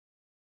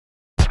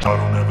I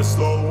don't ever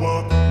slow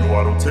up, no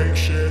I don't take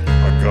shit.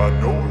 I got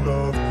no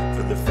love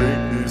for the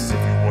fakeness.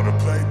 If you wanna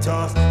play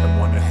tough and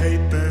wanna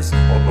hate this,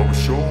 I'll always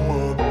show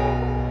up.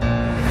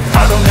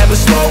 I don't ever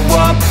slow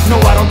up, no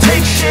I don't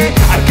take shit.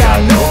 I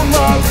got no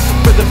love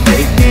for the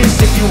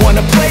fakeness. If you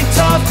wanna play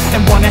tough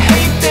and wanna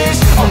hate this,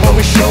 I'll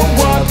always show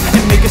up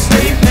and make a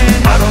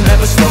statement. I don't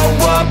ever slow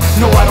up,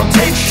 no I don't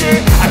take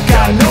shit. I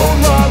got no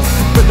love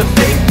for the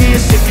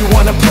fakeness. If you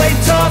wanna play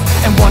tough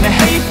and wanna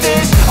hate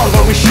this, I'll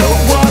always show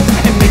up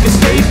and make a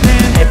statement.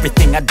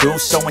 Everything I do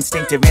so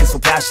instinctive and so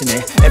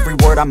passionate. Every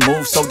word I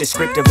move so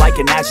descriptive like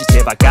an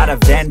adjective. I got a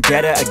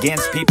vendetta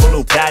against people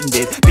who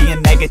patented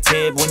being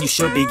negative when you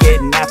should be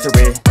getting after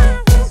it.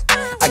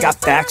 I got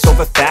facts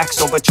over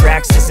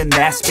tracks, this and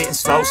that. Spitting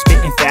slow,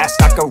 spitting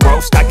fast. I could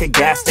roast, I could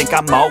gas. Think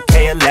I'm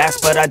okay at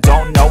last, but I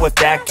don't know if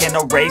that can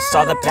erase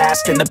all the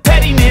past. And the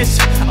pettiness,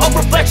 a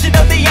reflection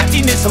of the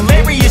emptiness.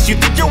 Hilarious, you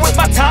think you're worth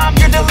my time,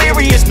 you're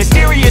delirious.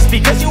 Mysterious,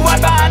 because you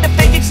hide behind a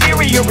fake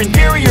exterior.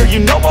 Inferior, you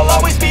know I'll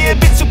always be a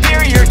bit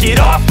superior. Get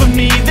off of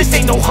me, this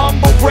ain't no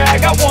humble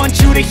brag. I want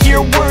you to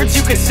hear words,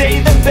 you can say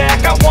them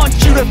back. I want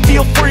you to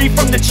feel free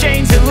from the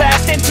chains at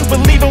last, and to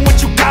believe in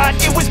what you got,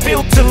 it was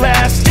built to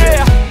last,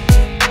 yeah.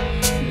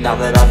 Now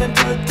that I've been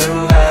put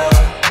through hell,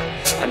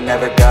 I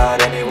never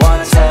got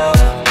anyone's help.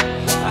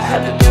 I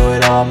had to do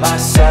it all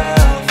myself.